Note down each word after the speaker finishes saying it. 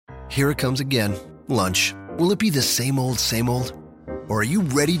Here it comes again. Lunch. Will it be the same old, same old? Or are you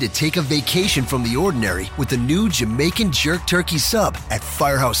ready to take a vacation from the ordinary with the new Jamaican Jerk Turkey Sub at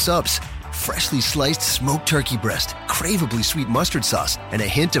Firehouse Subs? Freshly sliced smoked turkey breast, craveably sweet mustard sauce, and a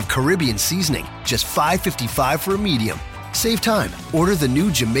hint of Caribbean seasoning. Just $5.55 for a medium. Save time. Order the new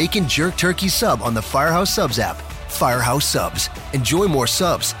Jamaican Jerk Turkey Sub on the Firehouse Subs app. Firehouse Subs. Enjoy more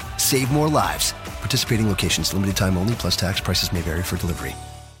subs. Save more lives. Participating locations. Limited time only, plus tax. Prices may vary for delivery.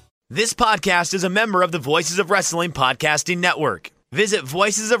 This podcast is a member of the Voices of Wrestling Podcasting Network. Visit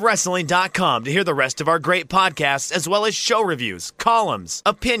voicesofwrestling.com to hear the rest of our great podcasts, as well as show reviews, columns,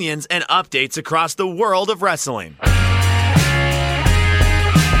 opinions, and updates across the world of wrestling.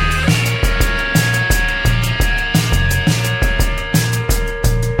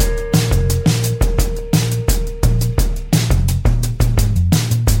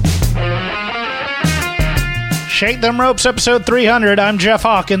 Shake Them Ropes, episode 300. I'm Jeff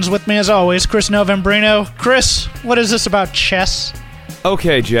Hawkins. With me, as always, Chris Novembrino. Chris, what is this about chess?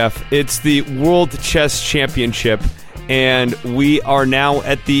 Okay, Jeff. It's the World Chess Championship, and we are now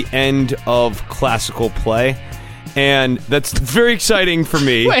at the end of classical play, and that's very exciting for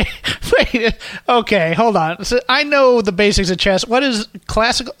me. Wait. Okay, hold on. So I know the basics of chess. What is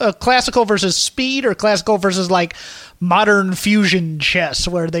classical versus speed, or classical versus, like, modern fusion chess,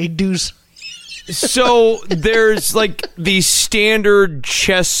 where they do... So there's like the standard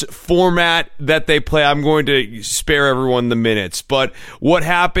chess format that they play. I'm going to spare everyone the minutes, but what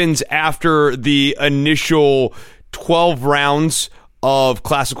happens after the initial 12 rounds of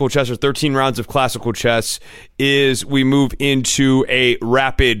classical chess, or 13 rounds of classical chess, is we move into a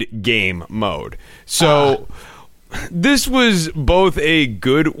rapid game mode. So this was both a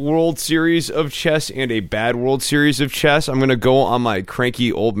good World Series of Chess and a bad World Series of Chess. I'm going to go on my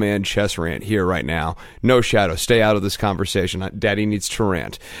cranky old man chess rant here right now. No shadow. Stay out of this conversation. Daddy needs to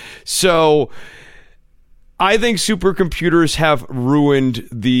rant. So I think supercomputers have ruined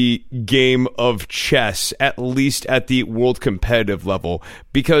the game of chess, at least at the world competitive level,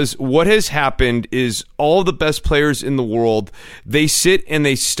 because what has happened is all the best players in the world, they sit and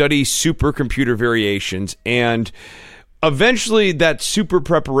they study supercomputer variations, and eventually that super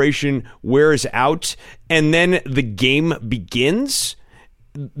preparation wears out, and then the game begins,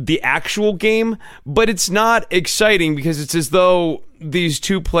 the actual game, but it's not exciting because it's as though these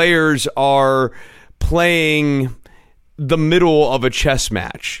two players are playing the middle of a chess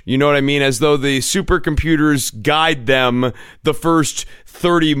match. You know what I mean? As though the supercomputers guide them the first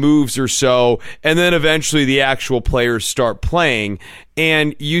 30 moves or so, and then eventually the actual players start playing.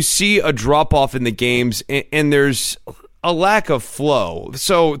 And you see a drop-off in the games, and there's a lack of flow.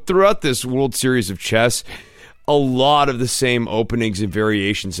 So throughout this World Series of Chess, a lot of the same openings and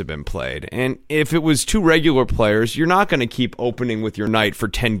variations have been played. And if it was two regular players, you're not going to keep opening with your knight for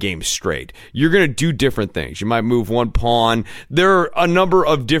 10 games straight. You're going to do different things. You might move one pawn. There are a number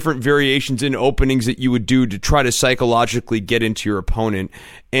of different variations in openings that you would do to try to psychologically get into your opponent.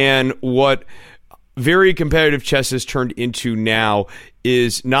 And what very competitive chess has turned into now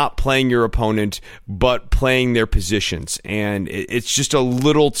is not playing your opponent, but playing their positions. And it's just a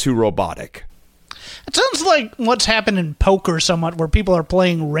little too robotic. It sounds like what's happened in poker somewhat, where people are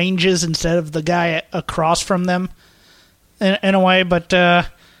playing ranges instead of the guy across from them, in a way. But,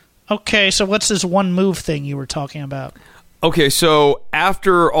 okay, so what's this one move thing you were talking about? Okay, so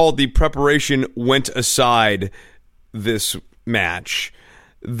after all the preparation went aside this match,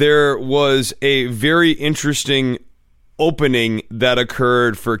 there was a very interesting opening that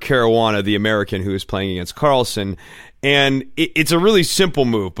occurred for Caruana, the American who was playing against Carlsen. And it's a really simple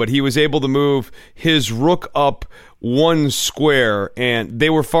move, but he was able to move his rook up one square, and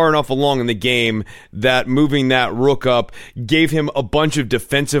they were far enough along in the game that moving that rook up gave him a bunch of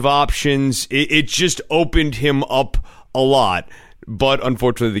defensive options. It just opened him up a lot, but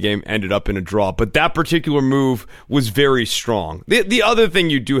unfortunately the game ended up in a draw. But that particular move was very strong. The other thing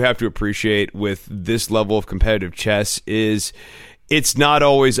you do have to appreciate with this level of competitive chess is it's not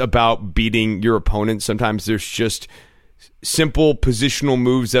always about beating your opponent. Sometimes there's just simple positional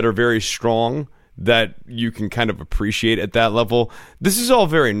moves that are very strong that you can kind of appreciate at that level. This is all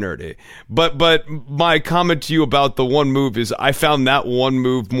very nerdy. But my comment to you about the one move is I found that one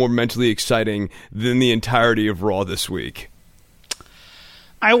move more mentally exciting than the entirety of Raw this week.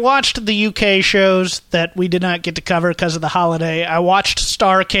 I watched the UK shows that we did not get to cover because of the holiday. I watched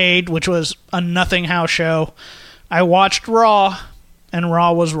Starrcade, which was a nothing house show. I watched Raw, and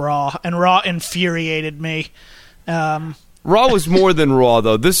Raw was Raw, and Raw infuriated me. Raw was more than Raw,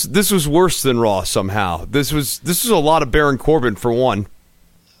 though. This was worse than Raw somehow. This was a lot of Baron Corbin for one.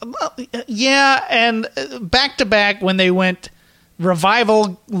 Well, yeah, and back to back when they went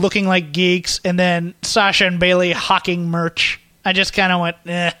Revival looking like geeks, and then Sasha and Bayley hawking merch. I just kind of went,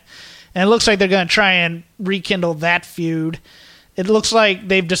 eh. And it looks like they're going to try and rekindle that feud. It looks like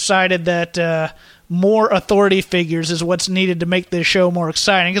they've decided that more authority figures is what's needed to make this show more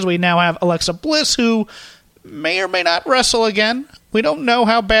exciting, because we now have Alexa Bliss, who may or may not wrestle again. We don't know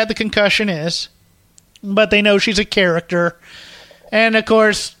how bad the concussion is, but they know she's a character. And, of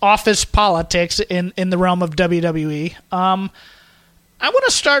course, office politics in the realm of WWE. I want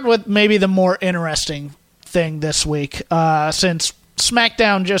to start with maybe the more interesting thing this week, since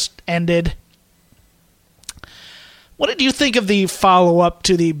SmackDown just ended. What did you think of the follow-up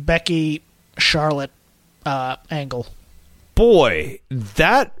to the Becky-Charlotte angle? Boy,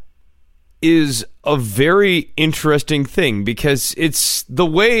 that is a very interesting thing, because it's the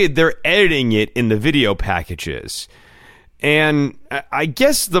way they're editing it in the video packages. And I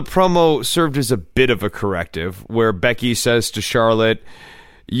guess the promo served as a bit of a corrective, where Becky says to Charlotte,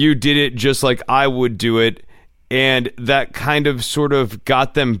 "You did it just like I would do it," and that kind of sort of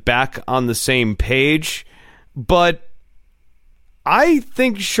got them back on the same page. But I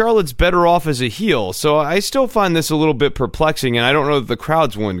think Charlotte's better off as a heel, so I still find this a little bit perplexing, and I don't know that the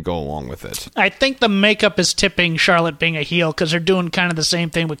crowds wouldn't go along with it. I think the makeup is tipping Charlotte being a heel, because they're doing kind of the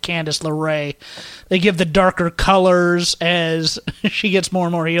same thing with Candice LeRae. They give the darker colors as she gets more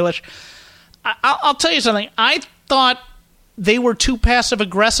and more heelish. I'll tell you something. I thought they were too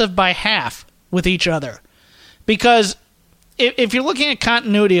passive-aggressive by half with each other. Because if you're looking at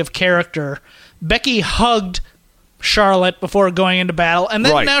continuity of character, Becky hugged Charlotte before going into battle, and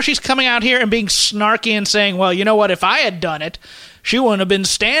then now she's coming out here and being snarky and saying, well, you know what, if I had done it, she wouldn't have been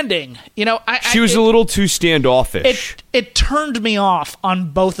standing. You know, she was a little too standoffish. It turned me off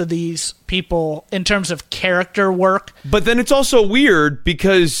on both of these people in terms of character work. But then it's also weird,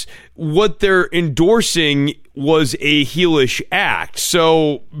 because what they're endorsing was a heelish act.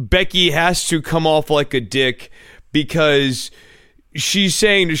 So Becky has to come off like a dick, because she's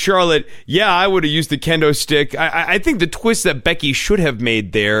saying to Charlotte, yeah, I would have used the kendo stick. I think the twist that Becky should have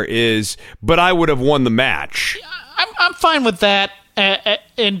made there is, but I would have won the match. I'm fine with that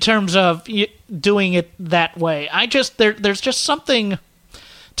in terms of doing it that way. There's just something,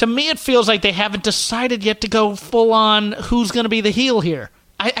 to me it feels like they haven't decided yet to go full on who's going to be the heel here.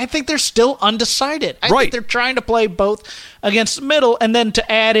 I think they're still undecided. I think they're trying to play both against the middle, and then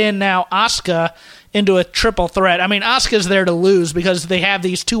to add in now Asuka into a triple threat. I mean, Asuka's there to lose because they have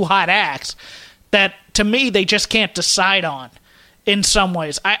these two hot acts that, to me, they just can't decide on in some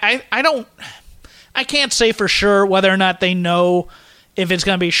ways. I can't say for sure whether or not they know if it's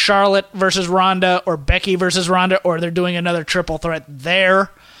going to be Charlotte versus Ronda or Becky versus Ronda, or they're doing another triple threat there.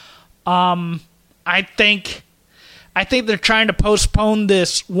 I think they're trying to postpone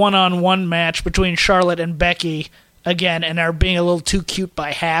this one-on-one match between Charlotte and Becky again, and are being a little too cute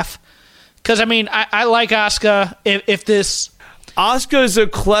by half. Because, I mean, I like Asuka. If this... Asuka is a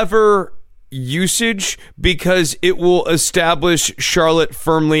clever usage, because it will establish Charlotte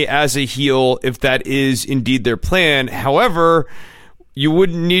firmly as a heel if that is indeed their plan. However, you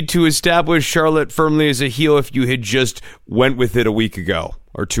wouldn't need to establish Charlotte firmly as a heel if you had just went with it a week ago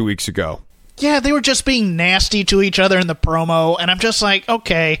or 2 weeks ago. Yeah, they were just being nasty to each other in the promo, and I'm just like,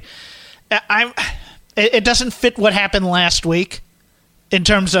 okay, it doesn't fit what happened last week. In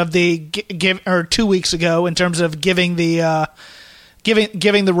terms of the or 2 weeks ago, in terms of giving the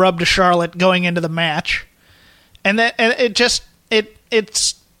rub to Charlotte going into the match, and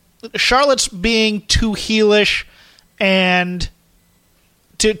it's Charlotte's being too heelish, and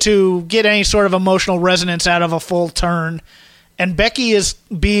to get any sort of emotional resonance out of a full turn, and Becky is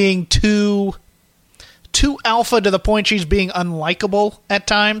being too alpha to the point she's being unlikable at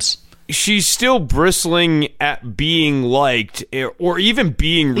times. She's still bristling at being liked or even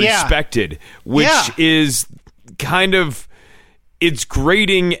being respected, which is kind of, it's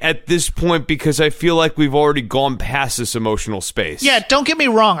grating at this point, because I feel like we've already gone past this emotional space. Yeah, don't get me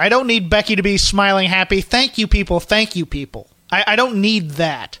wrong. I don't need Becky to be smiling happy. Thank you, people. Thank you, people. I don't need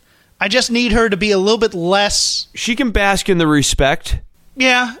that. I just need her to be a little bit less... She can bask in the respect.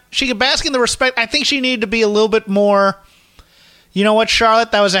 Yeah, she can bask in the respect. I think she needed to be a little bit more... You know what,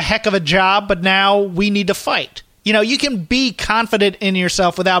 Charlotte? That was a heck of a job, but now we need to fight. You know, you can be confident in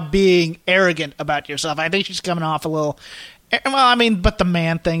yourself without being arrogant about yourself. I think she's coming off a little... Well, I mean, but the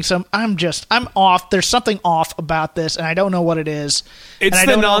man thing, so I'm off. There's something off about this, and I don't know what it is. It's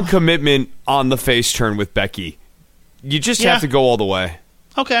the non-commitment on the face turn with Becky. You just have to go all the way.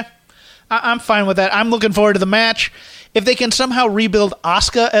 Okay. I'm fine with that. I'm looking forward to the match. If they can somehow rebuild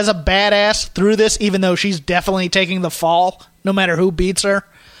Asuka as a badass through this, even though she's definitely taking the fall, no matter who beats her,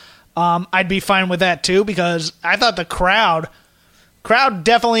 I'd be fine with that too, because I thought the crowd Crowd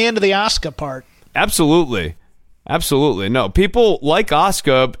definitely into the Asuka part. Absolutely. No, people like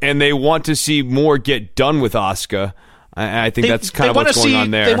Asuka, and they want to see more get done with Asuka. I think that's kind of what's going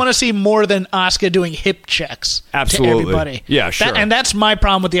on there. They want to see more than Asuka doing hip checks Absolutely. to everybody. Yeah, sure. And that's my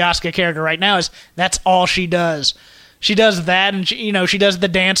problem with the Asuka character right now is that's all she does. She does that, and she does the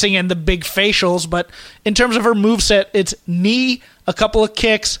dancing and the big facials, but in terms of her moveset, it's knee, a couple of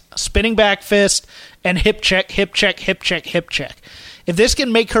kicks, spinning back fist, and hip check, hip check, hip check, hip check. If this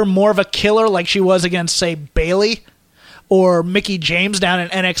can make her more of a killer like she was against, say, Bayley or Mickie James down in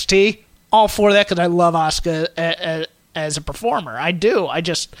NXT, all for that because I love Asuka as a performer. I do.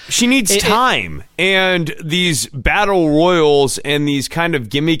 She needs time. And these battle royals and these kind of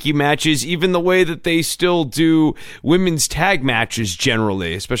gimmicky matches, even the way that they still do women's tag matches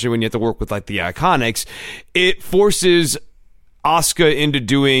generally, especially when you have to work with like the Iconics, it forces Asuka into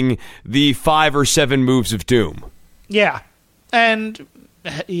doing the 5 or 7 moves of doom. Yeah. And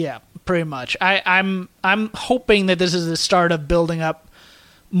yeah, pretty much. I'm hoping that this is the start of building up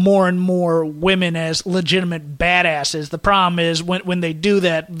more and more women as legitimate badasses. The problem is when they do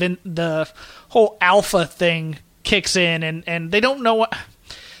that, the whole alpha thing kicks in, and they don't know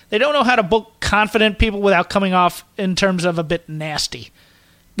how to book confident people without coming off in terms of a bit nasty,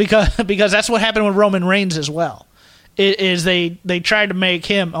 because that's what happened with Roman Reigns as well. They tried to make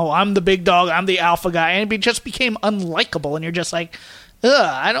him, I'm the big dog, I'm the alpha guy, and it just became unlikable, and you're just like,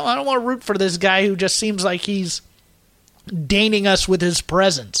 I don't want to root for this guy who just seems like he's deigning us with his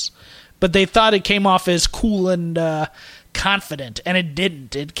presence. But they thought it came off as cool and confident, and it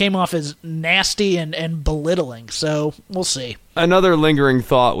didn't. It came off as nasty and belittling, so we'll see. Another lingering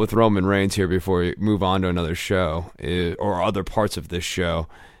thought with Roman Reigns here before we move on to another show, or other parts of this show,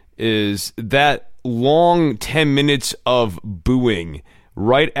 is that long 10 minutes of booing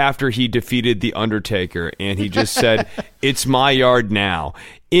right after he defeated The Undertaker, and he just said, "It's my yard now."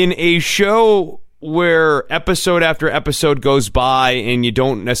 In a show where episode after episode goes by and you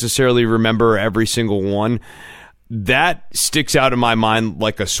don't necessarily remember every single one, that sticks out in my mind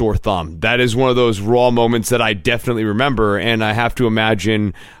like a sore thumb. That is one of those raw moments that I definitely remember, and I have to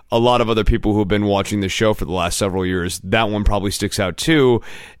imagine a lot of other people who have been watching the show for the last several years, that one probably sticks out too,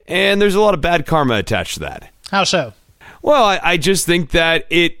 and there's a lot of bad karma attached to that. How so? Well, I just think that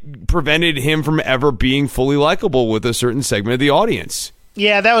it prevented him from ever being fully likable with a certain segment of the audience.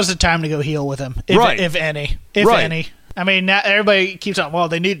 Yeah, that was the time to go heel with him, if any. I mean, now everybody keeps on, well,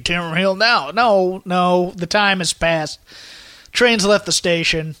 they need to turn him heel now. No, the time has passed. Train's left the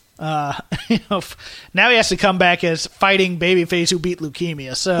station. Now he has to come back as fighting babyface who beat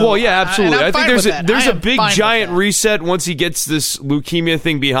leukemia. So, well, yeah, absolutely. I think there's a big giant reset once he gets this leukemia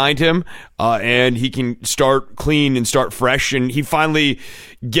thing behind him, and he can start clean and start fresh, and he finally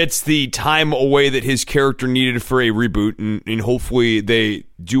gets the time away that his character needed for a reboot, and hopefully they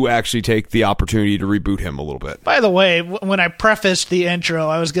do actually take the opportunity to reboot him a little bit. By the way, when I prefaced the intro,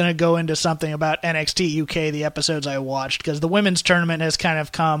 I was going to go into something about NXT UK, the episodes I watched, because the women's tournament has kind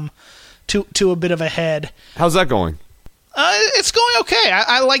of come to a bit of a head. How's that going? It's going okay.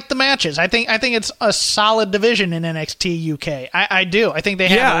 I like the matches. I think it's a solid division in NXT UK. I do. I think they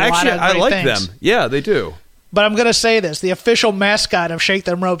have a lot of great I like things. them. Yeah, they do. But I'm going to say this. The official mascot of Shake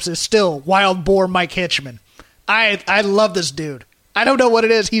Them Ropes is still Wild Boar Mike Hitchman. I love this dude. I don't know what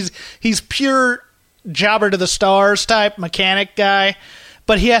it is. He's pure jobber to the stars type mechanic guy,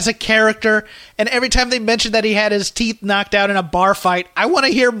 but he has a character, and every time they mention that he had his teeth knocked out in a bar fight, I want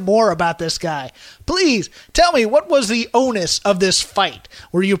to hear more about this guy. Please, tell me, what was the onus of this fight?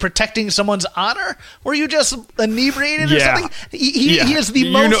 Were you protecting someone's honor? Were you just inebriated or something? He is the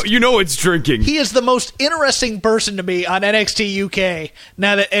most... You know it's drinking. He is the most interesting person to me on NXT UK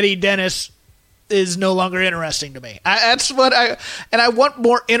now that Eddie Dennis is no longer interesting to me. I want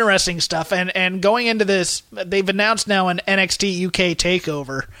more interesting stuff. And going into this, they've announced now an NXT UK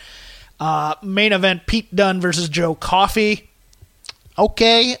takeover. Main event: Pete Dunne versus Joe Coffey.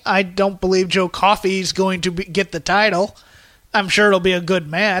 Okay, I don't believe Joe Coffey's going to get the title. I'm sure it'll be a good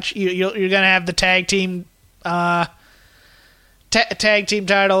match. You're going to have the tag team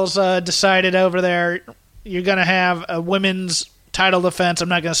titles decided over there. You're going to have a women's title defense. I'm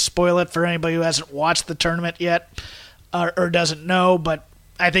not going to spoil it for anybody who hasn't watched the tournament yet or doesn't know, but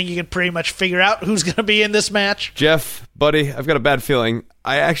I think you can pretty much figure out who's going to be in this match. Jeff, buddy, I've got a bad feeling.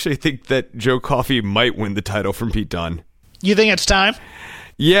 I actually think that Joe Coffey might win the title from Pete Dunne. You think it's time?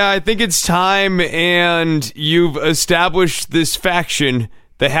 Yeah, I think it's time, and you've established this faction.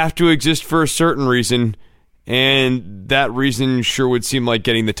 They have to exist for a certain reason, and that reason sure would seem like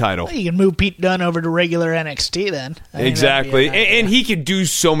getting the title. Well, you can move Pete Dunne over to regular NXT then. Exactly. And he can do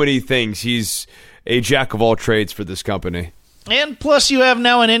so many things. He's a jack of all trades for this company. And plus, you have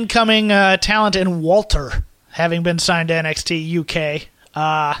now an incoming talent in Walter, having been signed to NXT UK.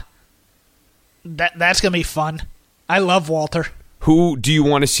 That's going to be fun. I love Walter. Who do you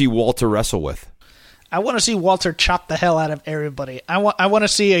want to see Walter wrestle with? I want to see Walter chop the hell out of everybody. I want to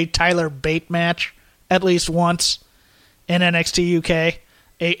see a Tyler Bate match at least once in NXT UK,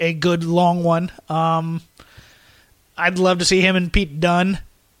 a good long one. I'd love to see him and Pete Dunne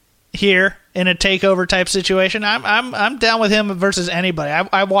here in a takeover type situation. I'm down with him versus anybody.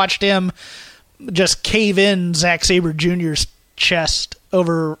 I watched him just cave in Zack Sabre Jr.'s chest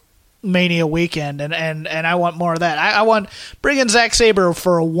over Mania weekend, and I want more of that. I want bring in Zack Sabre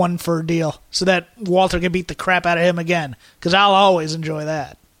for a 1-for deal so that Walter can beat the crap out of him again, because I'll always enjoy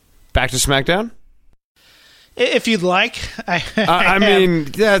that. Back to SmackDown? If you'd like. I mean,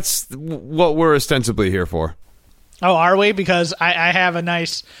 that's what we're ostensibly here for. Oh, are we? Because I have a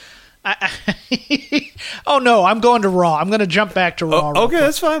nice... Oh, no, I'm going to Raw. I'm going to jump back to Raw. Okay,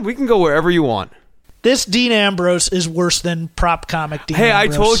 that's fine. We can go wherever you want. This Dean Ambrose is worse than prop comic Dean Ambrose.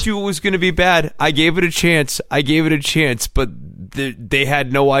 Ambrose. I told you it was going to be bad. I gave it a chance, but they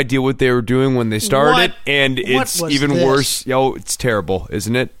had no idea what they were doing when they started, and it's even worse. Yo, it's terrible,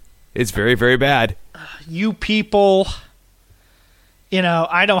 isn't it? It's very, very bad. You people...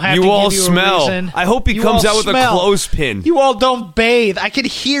 I don't have to all give you smell. a reason. I hope he comes out with a clothespin. You all don't bathe. I could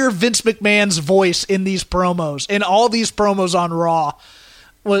hear Vince McMahon's voice in these promos, in all these promos on Raw,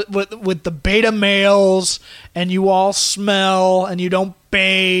 with the beta males, and you all smell, and you don't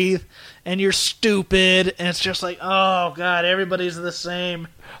bathe, and you're stupid, and it's just like, oh, God, everybody's the same.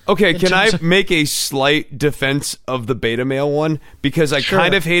 Okay, can I make a slight defense of the beta male one? Because I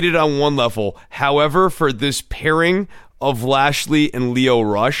kind of hate it on one level. However, for this pairing of Lashley and Lio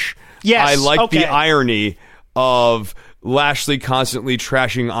Rush, yes, I like the irony of Lashley constantly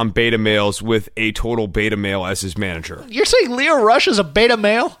trashing on beta males with a total beta male as his manager. You're saying Lio Rush is a beta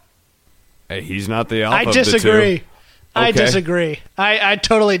male? Hey, he's not the alpha. I disagree. Of the two. I disagree. I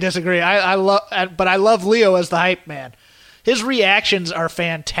totally disagree. I love Lio as the hype man. His reactions are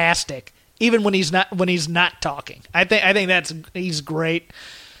fantastic, even when he's not talking. I think he's great.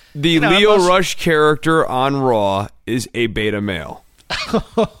 The Lio Rush character on Raw is a beta male.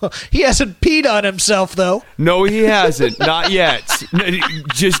 He hasn't peed on himself, though. No, he hasn't. Not yet.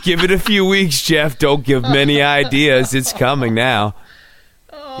 Just give it a few weeks, Jeff. Don't give many ideas. It's coming now.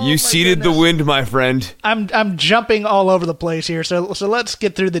 You seeded the wind, my friend. I'm jumping all over the place here, so let's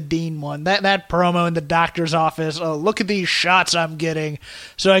get through the Dean one. That promo in the doctor's office. Oh, look at these shots I'm getting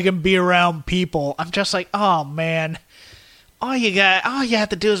so I can be around people. I'm just like, oh, man. All you have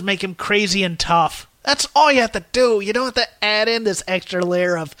to do is make him crazy and tough. That's all you have to do. You don't have to add in this extra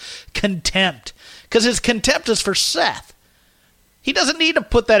layer of contempt, because his contempt is for Seth. He doesn't need to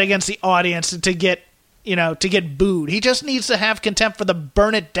put that against the audience to get booed. He just needs to have contempt for the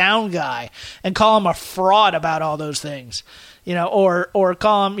burn it down guy and call him a fraud about all those things. Or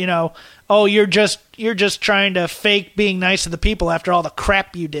call him, oh, you're just trying to fake being nice to the people after all the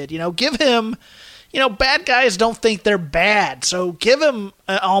crap you did. Give him. Bad guys don't think they're bad, so give him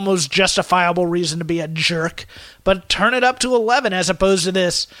an almost justifiable reason to be a jerk, but turn it up to 11 as opposed to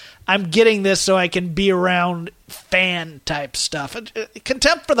this, I'm getting this so I can be around fan-type stuff.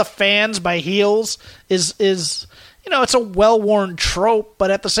 Contempt for the fans by heels is it's a well-worn trope,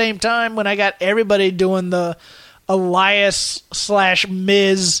 but at the same time, when I got everybody doing the Elias/Miz,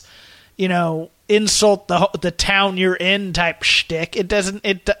 insult the town you're in type shtick, it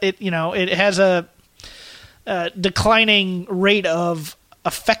has a declining rate of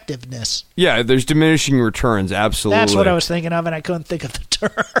effectiveness. Yeah, there's diminishing returns, absolutely. That's what I was thinking of, and I couldn't think of the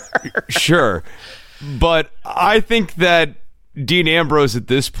term. Sure. But I think that Dean Ambrose at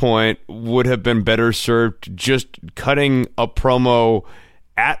this point would have been better served just cutting a promo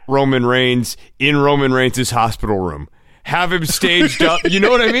at Roman Reigns in Roman Reigns' hospital room. Have him staged up. You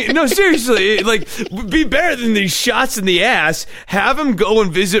know what I mean? No, seriously. Be better than these shots in the ass. Have him go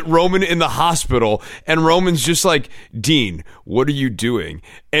and visit Roman in the hospital. And Roman's just like, Dean, what are you doing?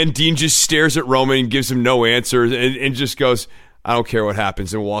 And Dean just stares at Roman and gives him no answer and just goes, I don't care what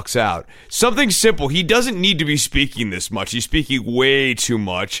happens, and walks out. Something simple. He doesn't need to be speaking this much. He's speaking way too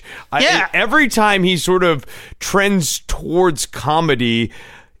much. Every time he sort of trends towards comedy,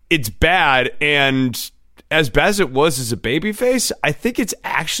 it's bad. And as bad as it was as a babyface, I think it's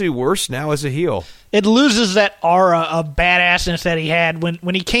actually worse now as a heel. It loses that aura of badassness that he had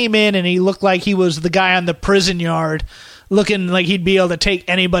when he came in and he looked like he was the guy on the prison yard, looking like he'd be able to take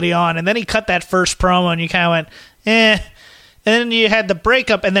anybody on. And then he cut that first promo and you kind of went, eh. And then you had the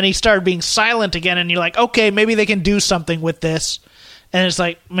breakup and then he started being silent again and you're like, okay, maybe they can do something with this. And it's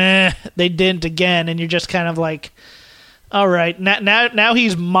like, meh, they didn't again. And you're just kind of like, All right, now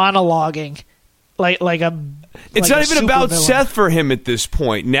he's monologuing like a. It's like not even about supervillain. Seth for him at this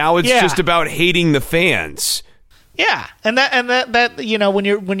point. Now it's just about hating the fans. Yeah, and that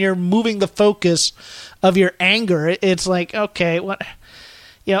when you're moving the focus of your anger, it's like, okay, what,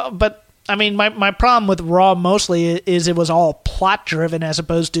 but I mean, my problem with Raw mostly is it was all plot driven as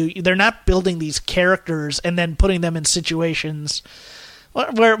opposed to they're not building these characters and then putting them in situations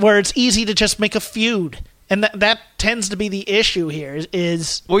where it's easy to just make a feud. And that tends to be the issue here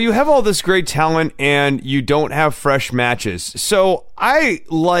is... Well, you have all this great talent, and you don't have fresh matches. So I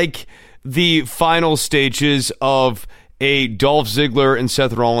like the final stages of a Dolph Ziggler and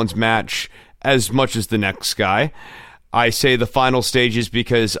Seth Rollins match as much as the next guy. I say the final stages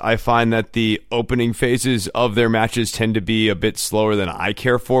because I find that the opening phases of their matches tend to be a bit slower than I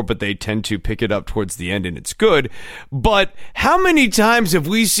care for, but they tend to pick it up towards the end, and it's good. But how many times have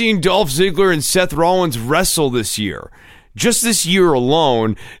we seen Dolph Ziggler and Seth Rollins wrestle this year? Just this year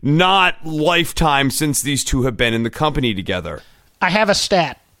alone, not lifetime since these two have been in the company together. I have a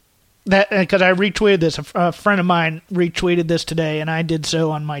stat that because I retweeted this. A friend of mine retweeted this today, and I did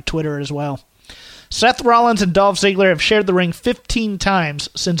so on my Twitter as well. Seth Rollins and Dolph Ziggler have shared the ring 15 times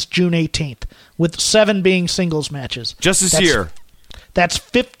since June 18th, with 7 being singles matches. Just this year. That's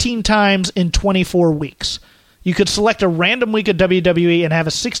 15 times in 24 weeks. You could select a random week of WWE and have a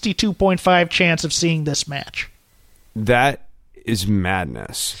 62.5 chance of seeing this match. That is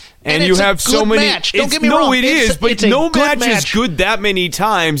madness. And you it's a have so good many. match. Don't get me wrong. No, it is, but it's a no good match is good that many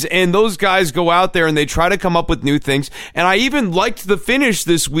times. And those guys go out there and they try to come up with new things. And I even liked the finish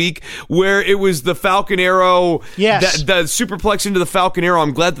this week where it was the Falcon Arrow. Yes. The superplex into the Falcon Arrow.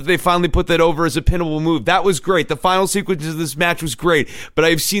 I'm glad that they finally put that over as a pinnable move. That was great. The final sequence of this match was great. But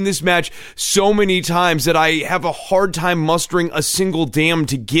I've seen this match so many times that I have a hard time mustering a single damn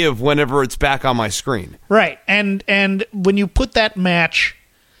to give whenever it's back on my screen. Right. And when you put that match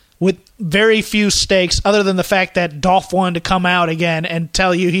with very few stakes, other than the fact that Dolph wanted to come out again and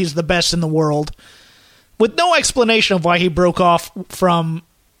tell you he's the best in the world, with no explanation of why he broke off from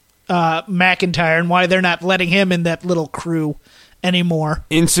McIntyre and why they're not letting him in that little crew anymore.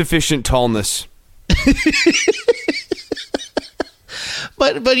 Insufficient tallness.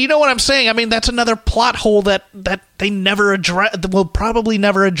 But you know what I'm saying? I mean, that's another plot hole that they never address, will probably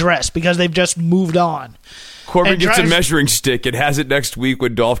never address because they've just moved on. Corbin gets a measuring stick. It has it next week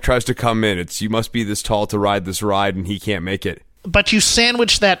when Dolph tries to come in. It's, you must be this tall to ride this ride, and he can't make it. But you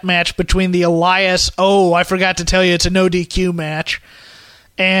sandwich that match between the Elias, I forgot to tell you it's a no DQ match,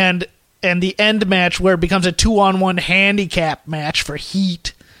 and the end match where it becomes a 2-on-1 handicap match for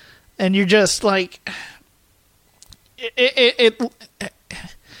heat. And you're just like...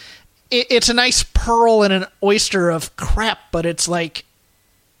 It's a nice pearl in an oyster of crap, but it's like...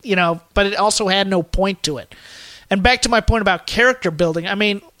 but it also had no point to it. And back to my point about character building, I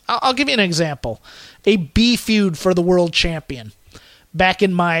mean, I'll give you an example. A B feud for the world champion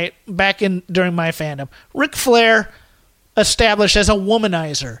during my fandom. Ric Flair established as a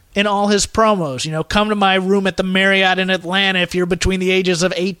womanizer in all his promos. Come to my room at the Marriott in Atlanta if you're between the ages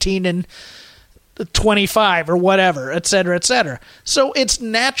of 18 and 25 or whatever, et cetera, et cetera. So it's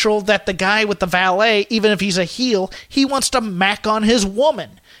natural that the guy with the valet, even if he's a heel, he wants to mac on his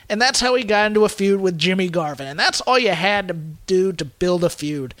woman. And that's how he got into a feud with Jimmy Garvin. And that's all you had to do to build a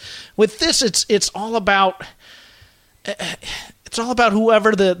feud. With this, it's all about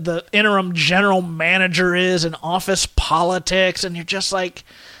whoever the interim general manager is and office politics. And you're just like,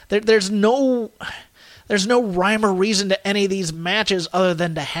 there's no rhyme or reason to any of these matches other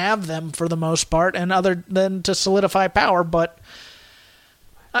than to have them for the most part and other than to solidify power. But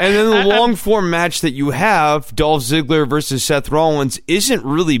and then the long-form match that you have, Dolph Ziggler versus Seth Rollins, isn't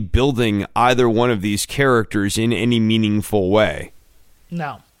really building either one of these characters in any meaningful way.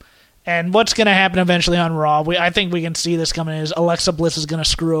 No. And what's going to happen eventually on Raw, I think we can see this coming, is Alexa Bliss is going to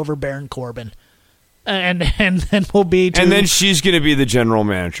screw over Baron Corbin. And then we'll be and then she's going to be the general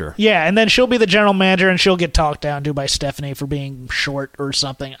manager. Yeah, and then she'll be the general manager, and she'll get talked down to by Stephanie for being short or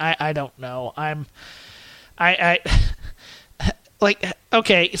something. I don't know.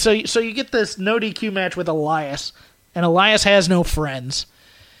 Okay, so you get this no DQ match with Elias, and Elias has no friends.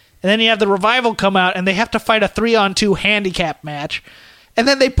 And then you have the Revival come out, and they have to fight a 3-on-2 handicap match. And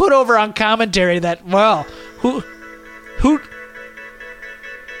then they put over on commentary that, well, who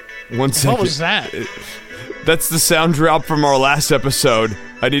 1 second. What was that? That's the sound drop from our last episode.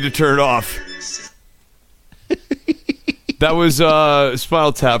 I need to turn it off. That was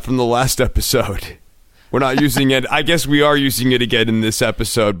Spinal Tap from the last episode. We're not using it. I guess we are using it again in this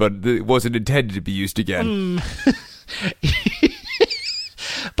episode, but it wasn't intended to be used again.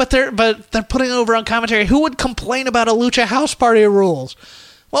 but they're putting over on commentary. Who would complain about a Lucha House Party rules?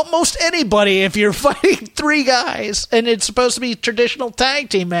 Well, most anybody, if you're fighting three guys and it's supposed to be traditional tag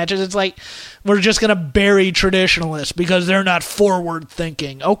team matches, it's like, we're just going to bury traditionalists because they're not forward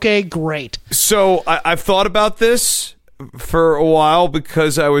thinking. Okay, great. So I've thought about this for a while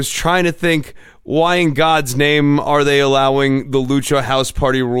because I was trying to think, why in God's name are they allowing the Lucha House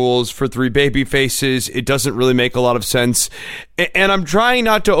Party rules for three baby faces? It doesn't really make a lot of sense. And I'm trying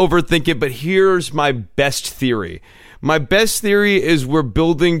not to overthink it, but here's my best theory. My best theory is we're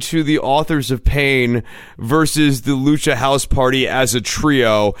building to the Authors of Pain versus the Lucha House Party as a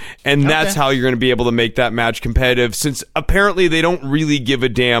trio, and that's how you're going to be able to make that match competitive, since apparently they don't really give a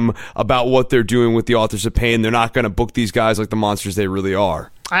damn about what they're doing with the Authors of Pain. They're not going to book these guys like the monsters they really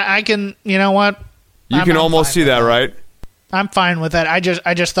are. I can, you know what? You can almost see that, right? I'm fine with that. I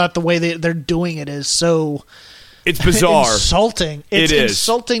just thought the way they're doing it is so... It's bizarre. Insulting. It's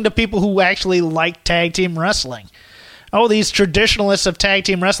insulting to people who actually like tag team wrestling. Oh, these traditionalists of tag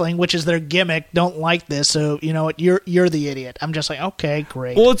team wrestling, which is their gimmick, don't like this. So you know what? You're the idiot. I'm just like, okay,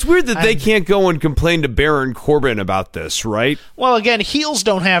 great. Well, it's weird that they can't go and complain to Baron Corbin about this, right? Well, again, heels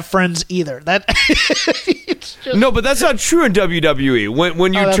don't have friends either. That no, but that's not true in WWE.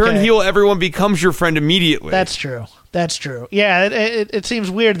 When you turn heel, everyone becomes your friend immediately. That's true. That's true. Yeah, it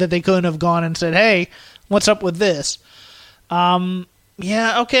seems weird that they couldn't have gone and said, "Hey, what's up with this?"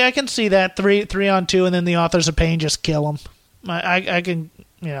 Yeah, okay, I can see that. 3-on-2, and then the Authors of Pain just kill them. I can,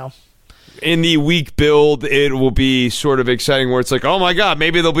 you know. In the weak build, it will be sort of exciting where it's like, oh my god,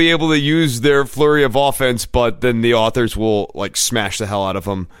 maybe they'll be able to use their flurry of offense, but then the Authors will like smash the hell out of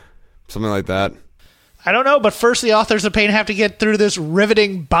them. Something like that. I don't know, but first the Authors of Pain have to get through this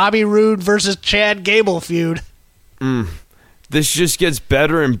riveting Bobby Roode versus Chad Gable feud. This just gets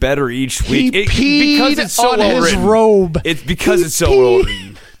better and better each week. He peed because it's so on well his written. robe. It's because it's so well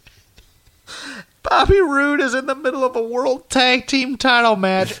written. Bobby Roode is in the middle of a World Tag Team title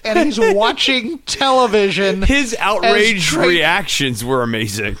match, and he's watching television. His outraged reactions were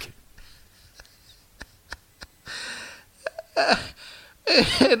amazing.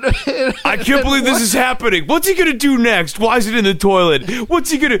 I can't believe this is happening. What's he gonna do next? Why is it in the toilet?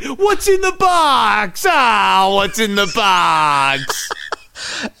 What's he gonna... What's in the box? What's in the box?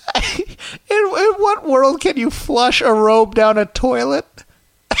 In what world can you flush a robe down a toilet?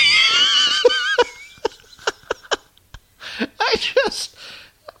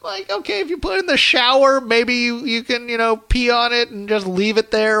 Like, okay, if you put it in the shower, maybe you can, pee on it and just leave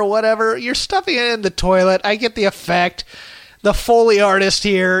it there or whatever. You're stuffing it in the toilet. I get the effect. The Foley artist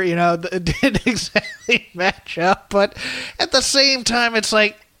here, didn't exactly match up. But at the same time, it's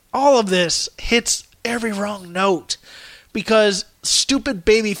like all of this hits every wrong note. Because stupid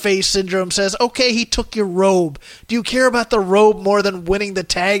babyface syndrome says, okay, he took your robe. Do you care about the robe more than winning the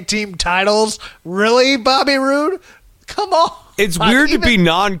tag team titles? Really, Bobby Roode? Come on. It's weird to be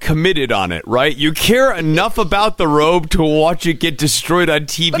non-committed on it, right? You care enough about the robe to watch it get destroyed on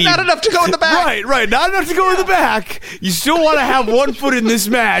TV. But not enough to go in the back. Right. Not enough to go in the back. You still want to have one foot in this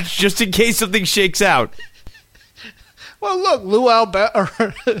match just in case something shakes out. Well, look, who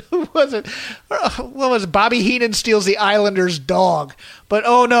was it? What was it? Bobby Heenan steals the Islanders' dog. But,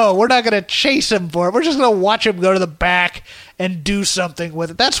 oh no, we're not going to chase him for it. We're just going to watch him go to the back and do something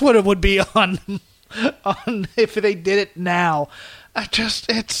with it. That's what it would be on if they did it now.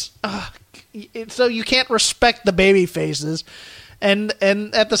 So you can't respect the baby faces, and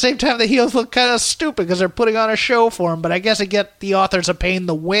at the same time the heels look kind of stupid because they're putting on a show for them. But I guess I get the Authors of Pain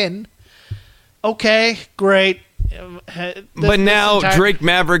the win. Okay, great. But now Drake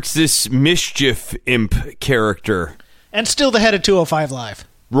Maverick's this mischief imp character, and still the head of 205 Live.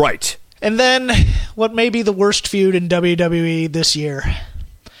 Right. And then what may be the worst feud in WWE this year.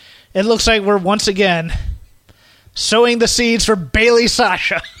 It looks like we're once again sowing the seeds for Bayley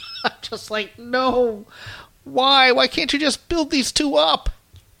Sasha. I'm just like, no. Why? Why can't you just build these two up?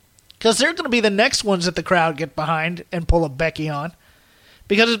 Because they're going to be the next ones that the crowd get behind and pull a Becky on.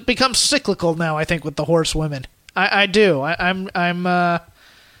 Because it becomes cyclical now, I think, with the horsewomen. I do. I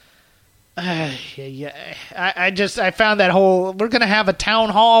found that whole, we're going to have a town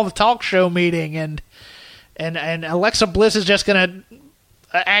hall talk show meeting and Alexa Bliss is just going to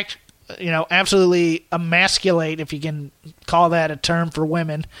act, absolutely emasculate, if you can call that a term for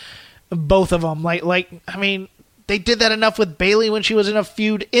women, both of them. They did that enough with Bayley when she was in a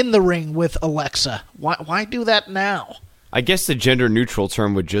feud in the ring with Alexa. Why do that now? I guess the gender-neutral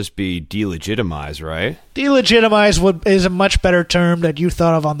term would just be delegitimize, right? Delegitimize is a much better term that you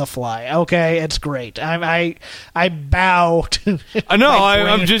thought of on the fly. Okay, it's great. I bow to.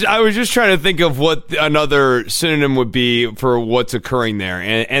 I was just trying to think of what another synonym would be for what's occurring there,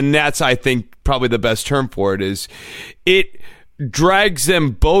 and that's, I think, probably the best term for it. Is it drags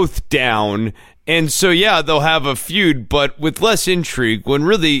them both down. And so, yeah, they'll have a feud, but with less intrigue, when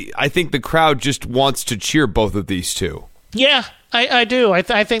really I think the crowd just wants to cheer both of these two. Yeah, I do. I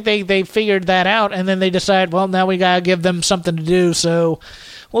think they figured that out, and then they decide, well, now we got to give them something to do, so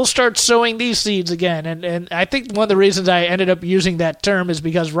we'll start sowing these seeds again. And I think one of the reasons I ended up using that term is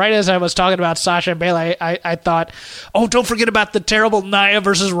because right as I was talking about Sasha and Bayley, I thought, oh, don't forget about the terrible Nia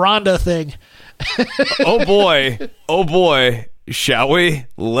versus Ronda thing. Oh, boy. Shall we?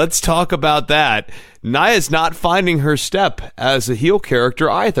 Let's talk about that. Nia's not finding her step as a heel character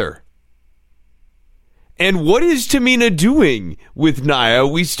either. And what is Tamina doing with Nia?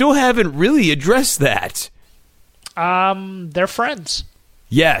 We still haven't really addressed that. They're friends.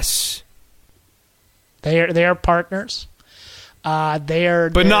 Yes. They are partners.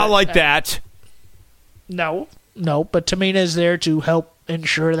 But not like that. No. But Tamina is there to help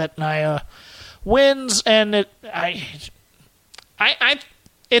ensure that Nia wins, and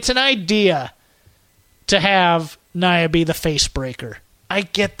it's an idea to have Nia be the face breaker. I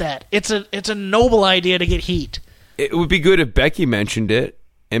get that. It's a noble idea to get heat. It would be good if Becky mentioned it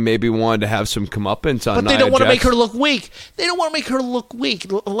and maybe wanted to have some comeuppance on Nia. But they don't want to make her look weak. They don't want to make her look weak,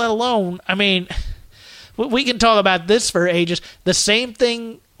 let alone, I mean, we can talk about this for ages. The same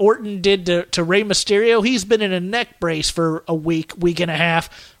thing Orton did to Rey Mysterio. He's been in a neck brace for a week and a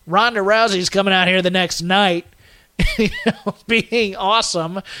half. Ronda Rousey's coming out here the next night, being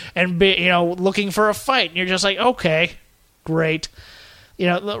awesome and looking for a fight. And you're just like, okay, great.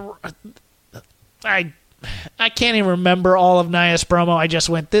 I can't even remember all of Nia's promo. I just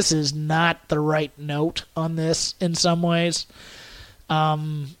went, this is not the right note on this in some ways. I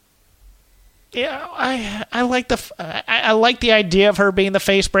like I like the idea of her being the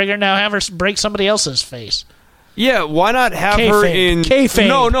face breaker. Now have her break somebody else's face. Yeah, why not have her in... Kayfabe.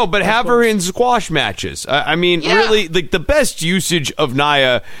 No, but have her in squash matches. Really, like the best usage of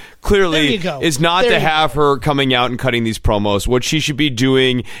Nia clearly is not to have her coming out and cutting these promos. What she should be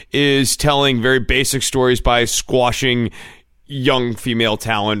doing is telling very basic stories by squashing young female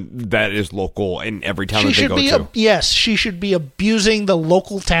talent that is local in every town that they go to. Yes, she should be abusing the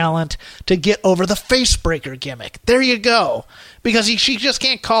local talent to get over the face breaker gimmick. There you go. Because she just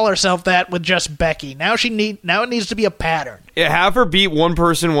can't call herself that with just Becky. Now it needs to be a pattern. Yeah, have her beat one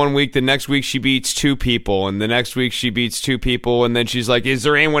person one week, the next week she beats two people, and the next week she beats two people, and then she's like, is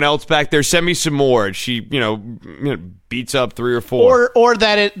there anyone else back there? Send me some more. And she, beats up 3 or 4. Or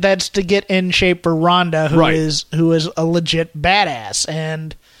that's to get in shape for Ronda, who is a legit badass.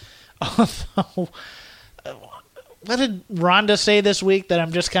 And what did Ronda say this week that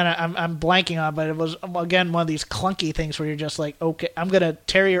I'm just kind of I'm blanking on, but it was again one of these clunky things where you're just like, okay, I'm gonna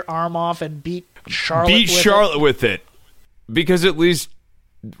tear your arm off and beat Charlotte with it, because at least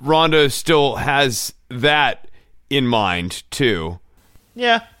Ronda still has that in mind too.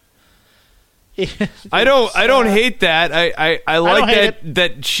 Yeah. I don't hate that. I like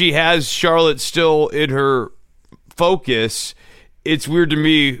that she has Charlotte still in her focus. It's weird to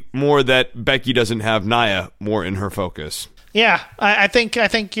me more that Becky doesn't have Nia more in her focus. Yeah, I think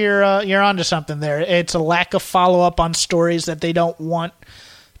you're onto something there. It's a lack of follow up on stories that they don't want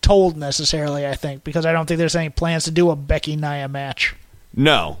told necessarily. I think because I don't think there's any plans to do a Becky Nia match.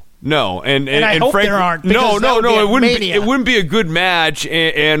 No, and I hope frankly, there aren't. No, it wouldn't be a good match.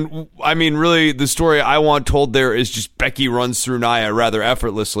 And I mean, really, the story I want told there is just Becky runs through Nia rather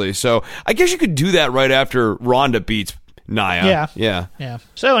effortlessly. So I guess you could do that right after Ronda beats Nia. Yeah.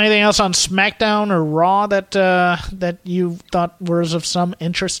 So, anything else on SmackDown or Raw that you thought was of some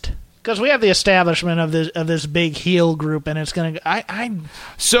interest? Because we have the establishment of this big heel group, and it's going to.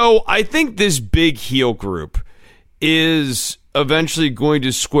 So I think this big heel group is eventually going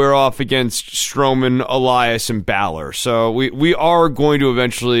to square off against Strowman, Elias, and Balor. So we are going to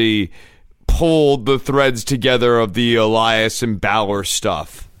eventually pull the threads together of the Elias and Balor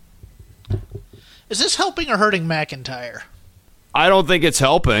stuff. Is this helping or hurting McIntyre? I don't think it's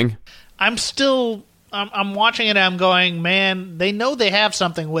helping. I'm watching it and I'm going, man, they know they have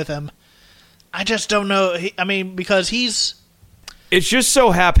something with him. I just don't know. Because he's... It's just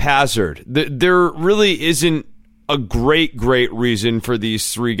so haphazard. There really isn't a great reason for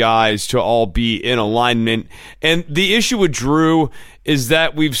these three guys to all be in alignment. And the issue with Drew is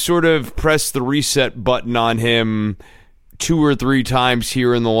that we've sort of pressed the reset button on him 2 or 3 times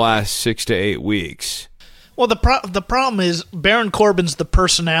here in the last 6 to 8 weeks. Well, the problem is Baron Corbin's the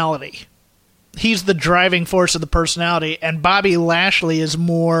personality. He's the driving force of the personality, and Bobby Lashley is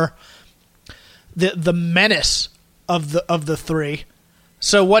more the menace of the three.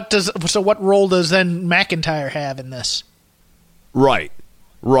 So what role does then McIntyre have in this? Right.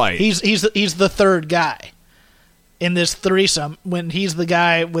 He's the third guy in this threesome when he's the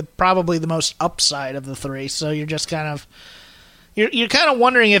guy with probably the most upside of the three. So you're just kind of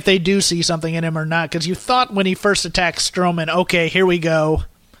wondering if they do see something in him or not, because you thought when he first attacked Strowman, okay, here we go.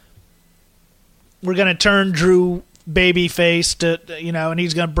 We're going to turn Drew babyface and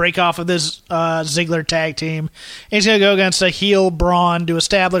he's going to break off of this Ziggler tag team. And he's going to go against a heel Braun to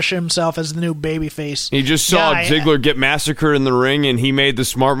establish himself as the new babyface. He just saw Ziggler get massacred in the ring, and he made the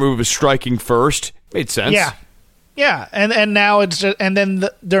smart move of striking first. Made sense. Yeah, and now it's just, and then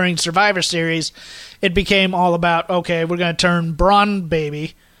during Survivor Series, it became all about, okay, we're going to turn Braun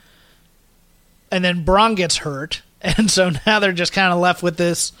baby, and then Braun gets hurt, and so now they're just kind of left with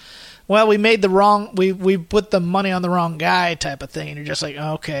this, well, we made the wrong, we put the money on the wrong guy type of thing, and you're just like,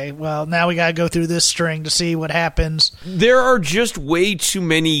 okay, well, now we got to go through this string to see what happens. There are just way too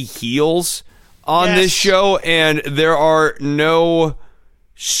many heels on this show, and there are no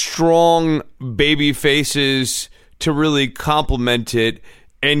strong baby faces to really complement it,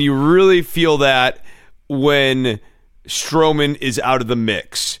 and you really feel that when Strowman is out of the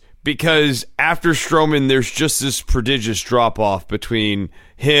mix, because after Strowman there's just this prodigious drop-off between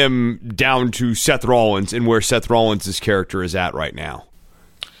him down to Seth Rollins and where Seth Rollins' character is at right now.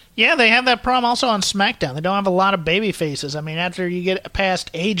 Yeah, they have that problem also on SmackDown. They don't have a lot of baby faces. I mean, after you get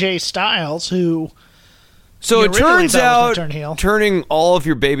past AJ Styles, who... So it turns out turning all of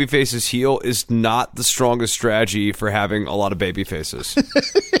your baby faces heel is not the strongest strategy for having a lot of baby faces.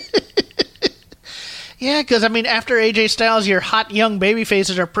 Yeah, because, I mean, after AJ Styles, your hot young baby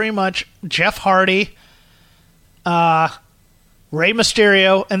faces are pretty much Jeff Hardy, Rey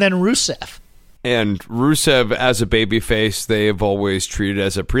Mysterio, and then Rusev. And Rusev, as a babyface, they have always treated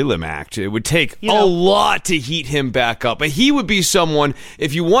as a prelim act. It would take a lot to heat him back up. But he would be someone,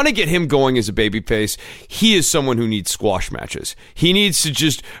 if you want to get him going as a babyface, he is someone who needs squash matches. He needs to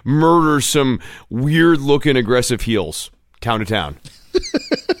just murder some weird-looking aggressive heels. Town to town.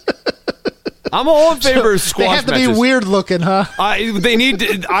 I'm all in favor of squash matches. They have to be weird looking, huh?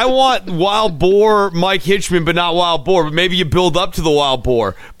 I want Wild Boar Mike Hitchman, but not Wild Boar. But maybe you build up to the Wild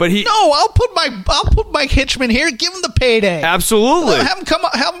Boar. But I'll put Mike Hitchman here. Give him the payday. Absolutely. Have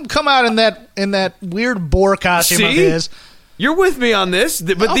him come out in that weird boar costume of his. You're with me on this,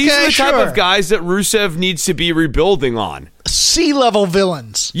 but these are the type of guys that Rusev needs to be rebuilding on. C-level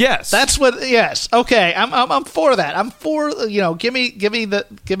villains. Yes, that's what. Yes, okay. I'm for that. I'm for Give me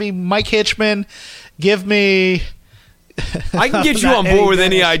Mike Hitchman. Give me. I can get you on board with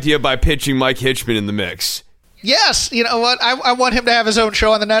any idea by pitching Mike Hitchman in the mix. Yes, you know what? I want him to have his own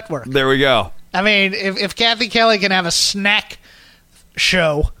show on the network. There we go. I mean, if Kathy Kelly can have a snack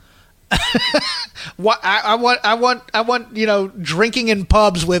show. I want drinking in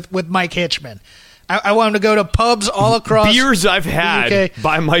pubs with Mike Hitchman. I want him to go to pubs all across beers I've had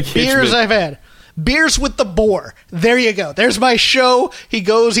by Mike Hitchman. Beers I've had. Beers with the Boar. There you go. There's my show. He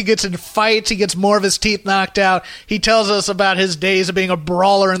goes, he gets in fights, he gets more of his teeth knocked out. He tells us about his days of being a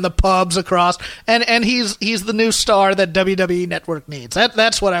brawler in the pubs across, and he's the new star that WWE Network needs.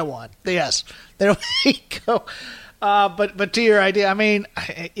 That's what I want. Yes. There we go. But to your idea, I mean,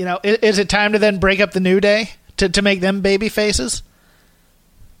 is it time to then break up the New Day to make them baby faces?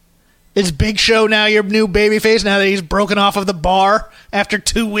 Is Big Show now your new baby face now that he's broken off of the bar after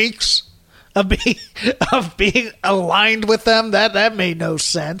 2 weeks of being aligned with them? That made no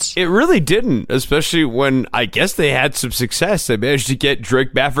sense. It really didn't, especially when I guess they had some success. They managed to get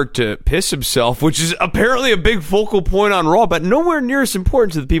Drake Maverick to piss himself, which is apparently a big focal point on Raw, but nowhere near as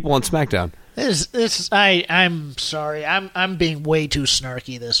important to the people on SmackDown. I'm sorry. I'm being way too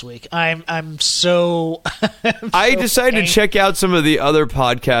snarky this week. I'm so. I decided to check out some of the other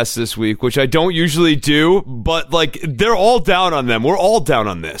podcasts this week, which I don't usually do, but they're all down on them. We're all down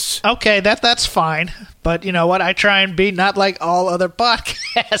on this. Okay, that's fine. But you know what? I try and be not like all other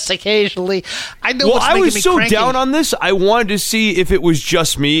podcasts. Occasionally, I know. Well, I was so cranky. Down on this. I wanted to see if it was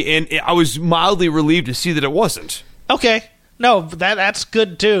just me, and I was mildly relieved to see that it wasn't. Okay. No, that's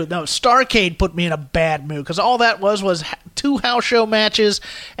good, too. No, Starrcade put me in a bad mood, because all that was 2 house show matches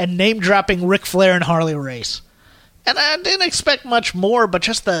and name-dropping Ric Flair and Harley Race. And I didn't expect much more, but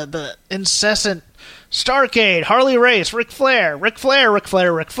just the incessant Starrcade, Harley Race, Ric Flair, Ric Flair, Ric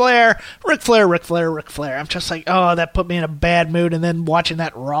Flair, Ric Flair, Ric Flair, Ric Flair, Ric Flair. I'm just like, oh, that put me in a bad mood, and then watching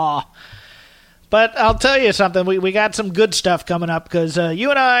that Raw. But I'll tell you something. We got some good stuff coming up because you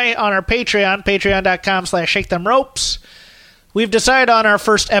and I on our Patreon, patreon.com/ShakeThemRopes, we've decided on our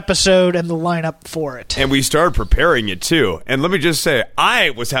first episode and the lineup for it. And we started preparing it, too. And let me just say,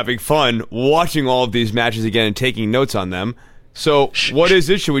 I was having fun watching all of these matches again and taking notes on them. So, what is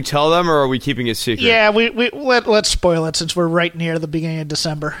it? Should we tell them, or are we keeping it secret? Yeah, let's spoil it since we're right near the beginning of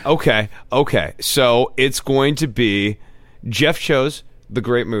December. Okay. So, it's going to be Jeff chose the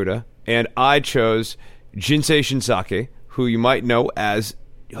Great Muta, and I chose Jinsei Shinsaki, who you might know as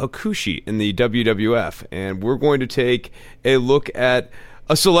Hakushi in the WWF. And we're going to take a look at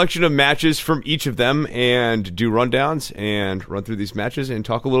a selection of matches from each of them and do rundowns and run through these matches and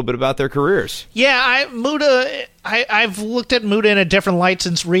talk a little bit about their careers. Yeah, I've looked at Muta in a different light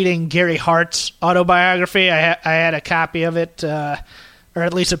since reading Gary Hart's autobiography. I had a copy of it, or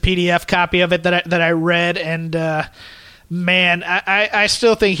at least a PDF copy of it that I read, and man, I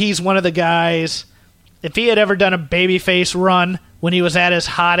still think he's one of the guys. If he had ever done a babyface run when he was at his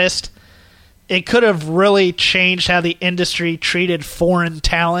hottest, it could have really changed how the industry treated foreign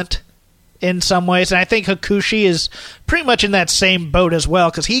talent in some ways. And I think Hakushi is pretty much in that same boat as well,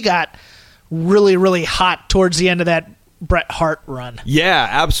 because he got really, really hot towards the end of that Bret Hart run. Yeah,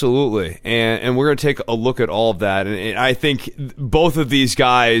 absolutely. And we're going to take a look at all of that. And I think both of these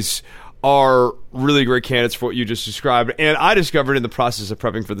guys are really great candidates for what you just described. And I discovered in the process of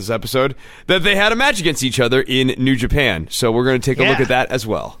prepping for this episode that they had a match against each other in New Japan. So we're going to take a look at that as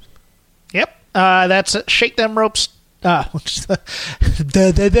well. Yep. That's Shake Them Ropes.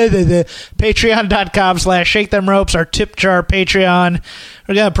 Patreon.com/Shake Them Ropes, our tip jar Patreon.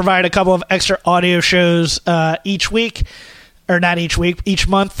 We're going to provide a couple of extra audio shows each week. Or not each week, each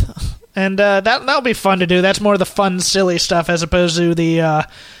month. And that'll be fun to do. That's more of the fun, silly stuff as opposed to the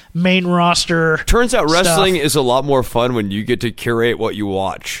main roster. Turns out wrestling is a lot more fun when you get to curate what you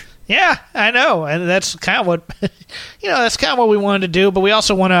watch. Yeah, I know, and that's kind of what that's kind of what we wanted to do. But we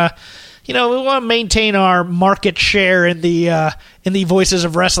also want to, we want to maintain our market share in the Voices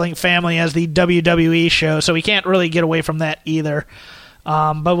of Wrestling family as the WWE show. So we can't really get away from that either.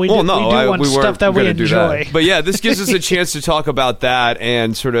 But we do want stuff that we enjoy. But yeah, this gives us a chance to talk about that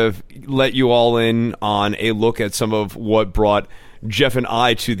and sort of let you all in on a look at some of what brought Jeff and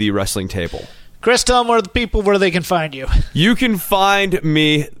I to the wrestling table. Chris, tell them where they can find you. You can find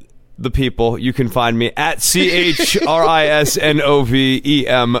me, you can find me at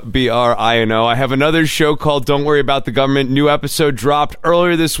CHRISNOVEMBRINO. I have another show called Don't Worry About the Government. New episode dropped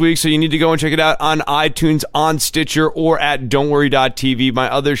earlier this week, so you need to go and check it out on iTunes, on Stitcher, or at don'tworry.tv. My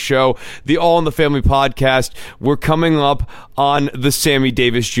other show, the All in the Family podcast. We're coming up on the Sammy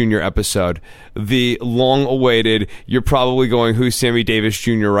Davis Jr. episode. The long-awaited, you're probably going, who's Sammy Davis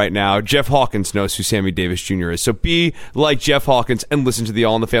Jr. right now? Jeff Hawkins knows who Sammy Davis Jr. is. So be like Jeff Hawkins and listen to the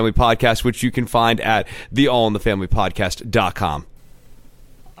All in the Family podcast, which you can find at theallinthefamilypodcast.com.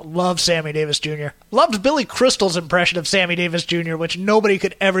 Love Sammy Davis Jr. Loved Billy Crystal's impression of Sammy Davis Jr., which nobody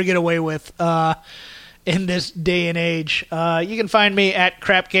could ever get away with in this day and age. You can find me at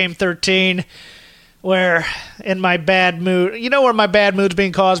CrapGame13. Where in my bad mood, where my bad mood's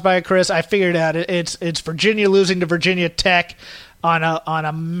being caused by, Chris? I figured out it's Virginia losing to Virginia Tech on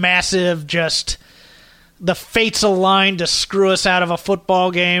a massive, just the fates aligned to screw us out of a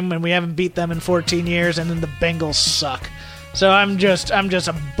football game, and we haven't beat them in 14 years, and then the Bengals suck. So I'm just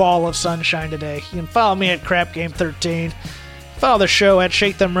a ball of sunshine today. You can follow me at CrapGame13. Follow the show at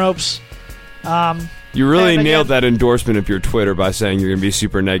Shake Them Ropes. You really nailed that endorsement of your Twitter by saying you're going to be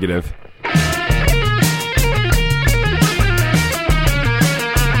super negative.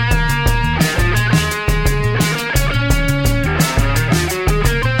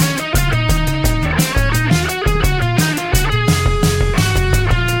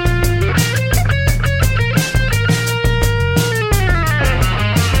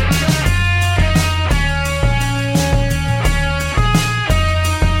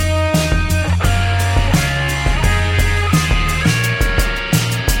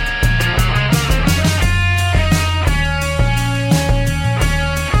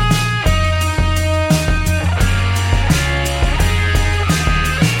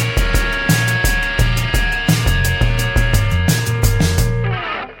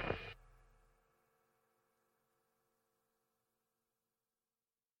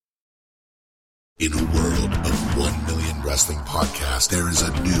 In a world of 1 million wrestling podcasts, there is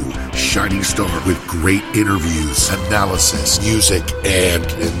a new shining star with great interviews, analysis, music, and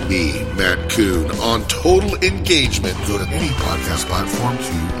me, Matt Coon, on total engagement. Go to any podcast platform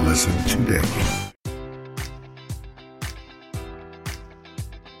to listen today.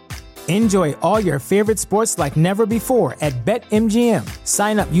 Enjoy all your favorite sports like never before at BetMGM.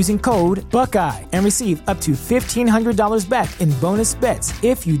 Sign up using code Buckeye and receive up to $1,500 back in bonus bets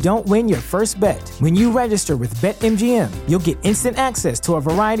if you don't win your first bet. When you register with BetMGM, you'll get instant access to a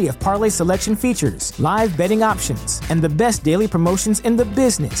variety of parlay selection features, live betting options, and the best daily promotions in the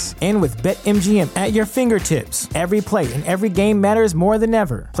business. And with BetMGM at your fingertips, every play and every game matters more than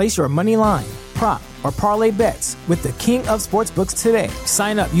ever. Place your money line, prop, or parlay bets with the king of sportsbooks today.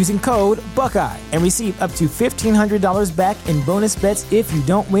 Sign up using code Buckeye and receive up to $1,500 back in bonus bets if you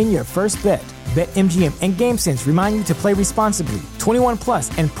don't win your first bet. BetMGM and GameSense remind you to play responsibly. 21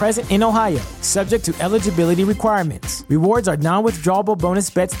 plus and present in Ohio, subject to eligibility requirements. Rewards are non-withdrawable bonus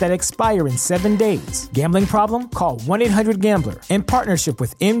bets that expire in 7 days. Gambling problem? Call 1-800-GAMBLER in partnership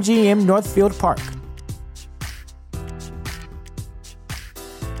with MGM Northfield Park.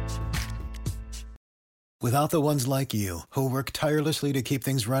 Without the ones like you, who work tirelessly to keep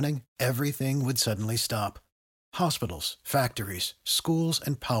things running, everything would suddenly stop. Hospitals, factories, schools,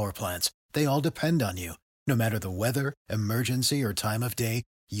 and power plants, they all depend on you. No matter the weather, emergency, or time of day,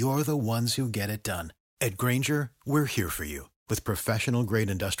 you're the ones who get it done. At Grainger, we're here for you with professional-grade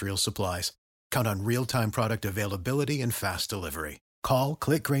industrial supplies. Count on real-time product availability and fast delivery. Call,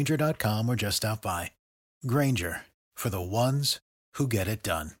 click Grainger.com, or just stop by. Grainger, for the ones who get it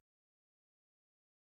done.